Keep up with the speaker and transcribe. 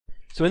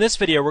So in this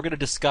video we're going to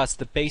discuss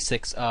the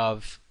basics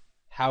of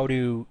how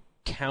to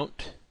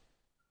count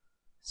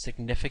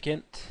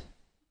significant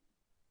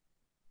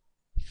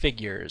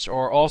figures,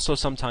 or also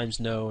sometimes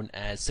known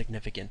as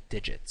significant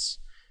digits.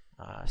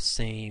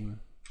 Same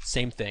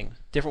thing,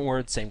 different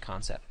words, same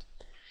concept.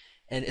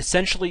 And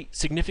essentially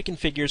significant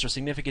figures or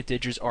significant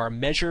digits are a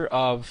measure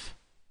of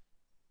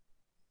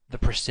the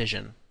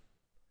precision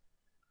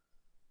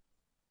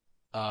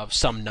of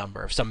some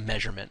number, of some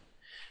measurement.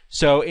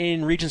 So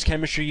in Regents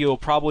chemistry, you'll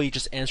probably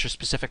just answer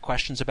specific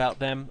questions about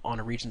them on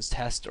a Regents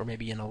test or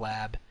maybe in a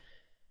lab.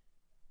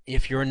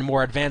 If you're in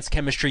more advanced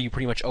chemistry, you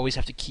pretty much always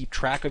have to keep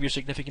track of your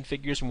significant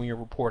figures when you're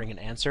reporting an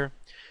answer.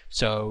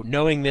 So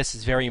knowing this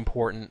is very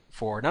important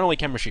for not only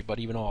chemistry, but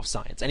even all of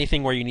science.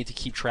 Anything where you need to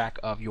keep track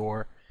of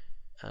your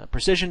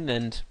precision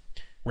and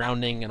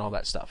rounding and all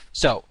that stuff.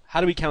 So how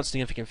do we count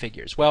significant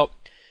figures? Well,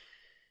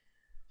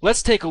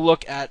 let's take a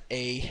look at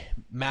a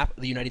map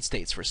of the United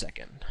States for a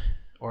second,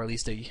 or at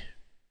least a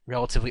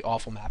relatively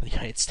awful map of the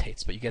United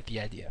States, but you get the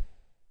idea.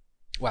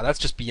 Wow, that's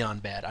just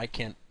beyond bad. I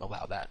can't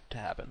allow that to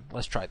happen.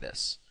 Let's try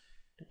this.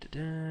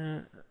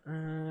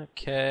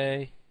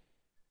 Okay.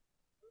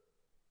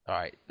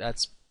 Alright,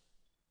 that's...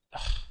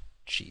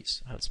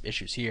 Jeez, I had some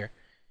issues here.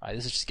 Alright,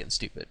 this is just getting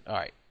stupid.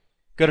 Alright,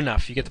 good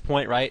enough. You get the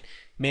point, right?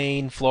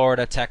 Maine,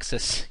 Florida,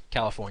 Texas,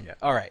 California.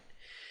 Alright.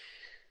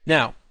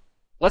 Now,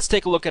 let's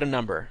take a look at a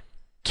number.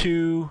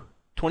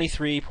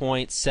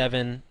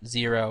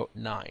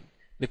 23.709.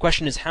 The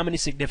question is, how many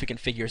significant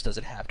figures does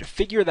it have? To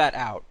figure that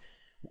out,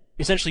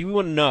 essentially we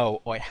want to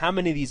know, how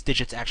many of these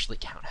digits actually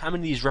count? How many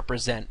of these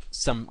represent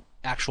some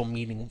actual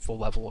meaningful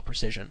level of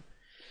precision?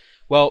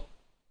 Well,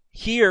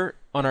 here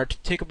on our,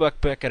 take a look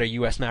back at our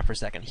US map for a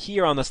second.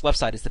 Here on this left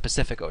side is the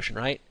Pacific Ocean,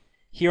 right?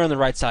 Here on the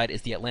right side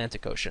is the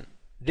Atlantic Ocean.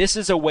 This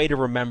is a way to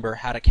remember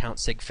how to count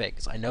sig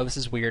figs. I know this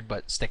is weird,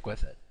 but stick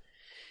with it.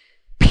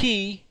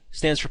 P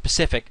stands for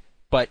Pacific,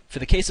 but for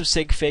the case of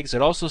sig figs,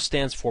 it also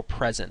stands for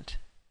present.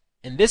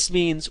 And this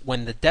means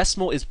when the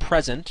decimal is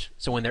present,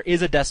 so when there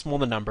is a decimal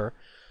in the number,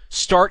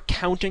 start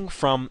counting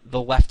from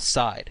the left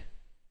side.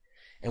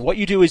 And what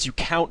you do is you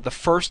count the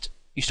first,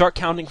 you start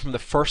counting from the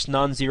first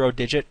non-zero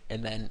digit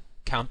and then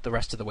count the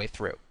rest of the way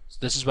through. So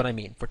this is what I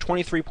mean. For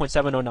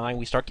 23.709,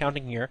 we start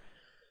counting here.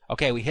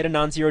 Okay, we hit a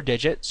non-zero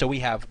digit, so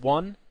we have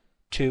 1,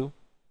 2,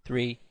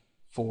 3,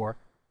 4,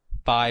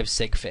 5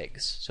 sig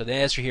figs. So the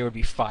answer here would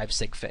be 5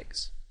 sig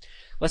figs.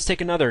 Let's take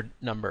another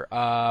number,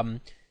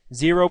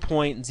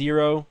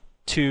 0.0200.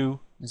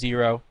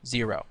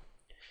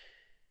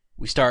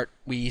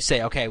 We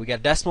say, okay, we got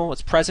a decimal,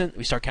 it's present,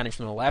 we start counting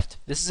from the left.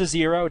 This is a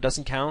 0, it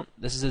doesn't count.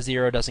 This is a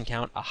 0, it doesn't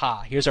count.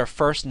 Aha, here's our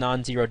first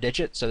non-zero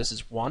digit, so this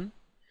is 1.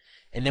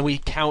 And then we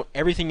count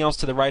everything else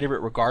to the right of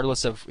it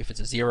regardless of if it's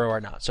a 0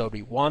 or not. So it would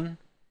be 1,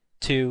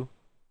 2,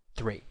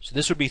 3. So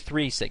this would be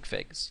 3 sig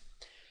figs.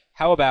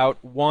 How about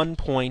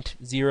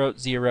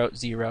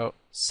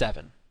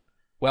 1.0007?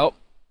 Well,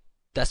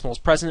 decimal is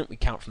present, we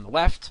count from the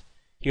left.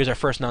 Here's our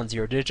first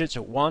non-zero digit,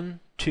 so 1,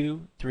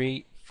 2,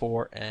 3,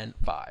 4, and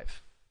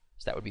 5.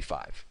 So that would be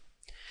 5.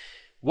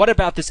 What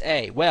about this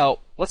A?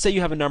 Well, let's say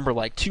you have a number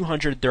like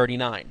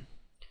 239.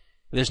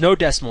 There's no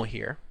decimal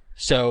here,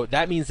 so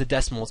that means the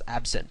decimal is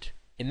absent.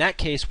 In that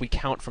case, we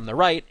count from the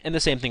right, and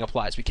the same thing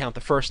applies. We count the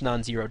first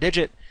non-zero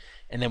digit,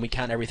 and then we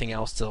count everything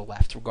else to the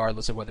left,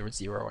 regardless of whether it's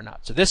 0 or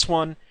not. So this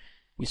one,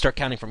 we start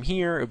counting from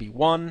here. It would be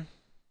 1,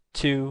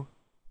 2,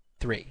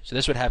 3. So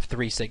this would have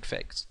 3 sig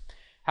figs.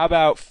 How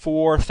about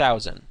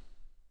 4,000?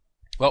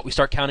 Well, we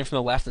start counting from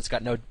the left. It's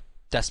got no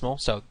decimal,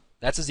 so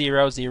that's a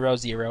 0, 0,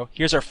 0.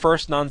 Here's our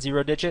first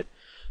non-zero digit.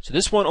 So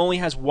this one only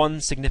has one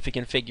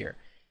significant figure.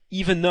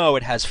 Even though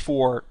it has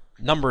 4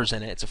 numbers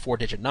in it, it's a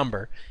 4-digit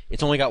number,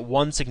 it's only got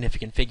one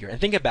significant figure.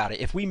 And think about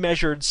it. If we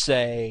measured,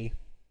 say,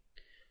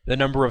 the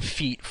number of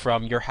feet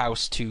from your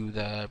house to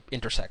the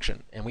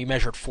intersection, and we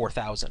measured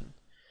 4,000,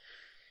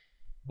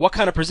 what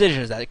kind of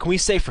precision is that? Can we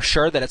say for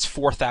sure that it's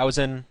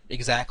 4,000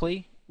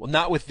 exactly? Well,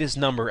 not with this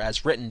number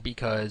as written,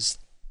 because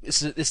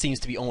this seems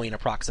to be only an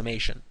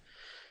approximation.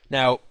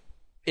 Now,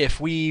 if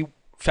we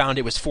found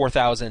it was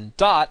 4,000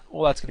 dot,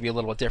 well, that's going to be a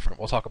little bit different.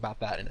 We'll talk about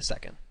that in a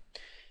second.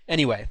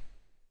 Anyway,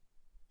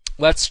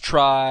 let's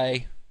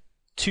try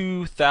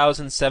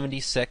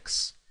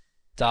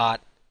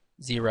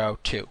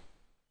 2076.02.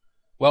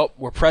 Well,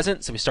 we're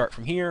present, so we start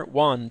from here.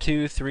 1,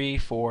 2, 3,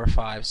 4,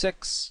 5,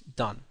 6.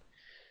 Done.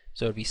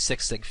 So it would be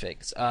 6 sig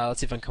figs. Let's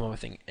see if I can come up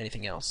with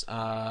anything else.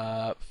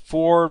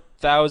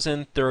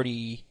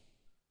 4,030.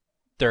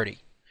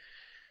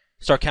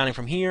 Start counting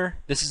from here.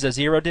 This is a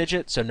 0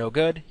 digit, so no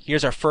good.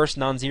 Here's our first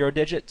non-zero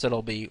digit, so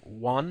it'll be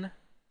 1,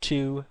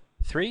 2,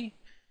 3,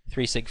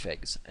 3 sig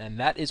figs. And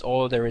that is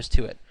all there is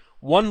to it.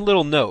 One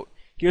little note.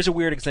 Here's a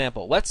weird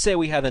example. Let's say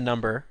we had the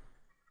number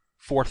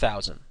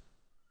 4,000.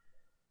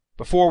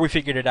 Before we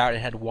figured it out,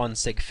 it had 1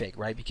 sig fig,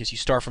 right? Because you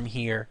start from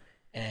here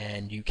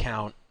and you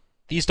count.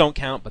 These don't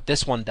count, but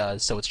this one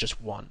does, so it's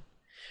just 1.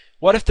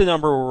 What if the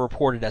number were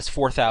reported as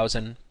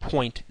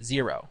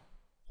 4,000.0?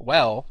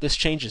 Well, this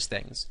changes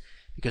things.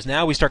 because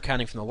now we start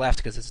counting from the left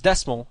because it's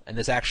decimal, and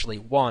there's actually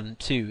 1,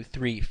 2,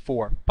 3,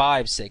 4,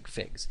 5 sig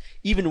figs.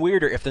 Even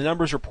weirder, if the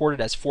number is reported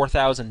as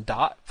 4,000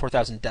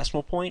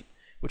 decimal point,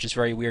 which is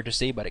very weird to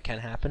see, but it can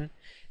happen,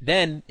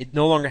 then it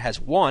no longer has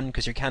 1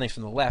 because you're counting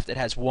from the left. It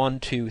has 1,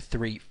 2,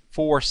 3,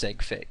 4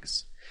 sig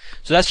figs.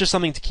 So that's just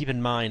something to keep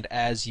in mind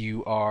as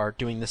you are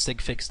doing the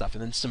sig fig stuff.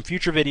 And then some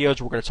future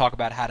videos we're going to talk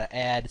about how to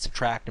add,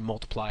 subtract, and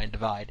multiply and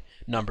divide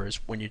numbers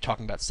when you're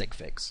talking about sig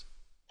figs.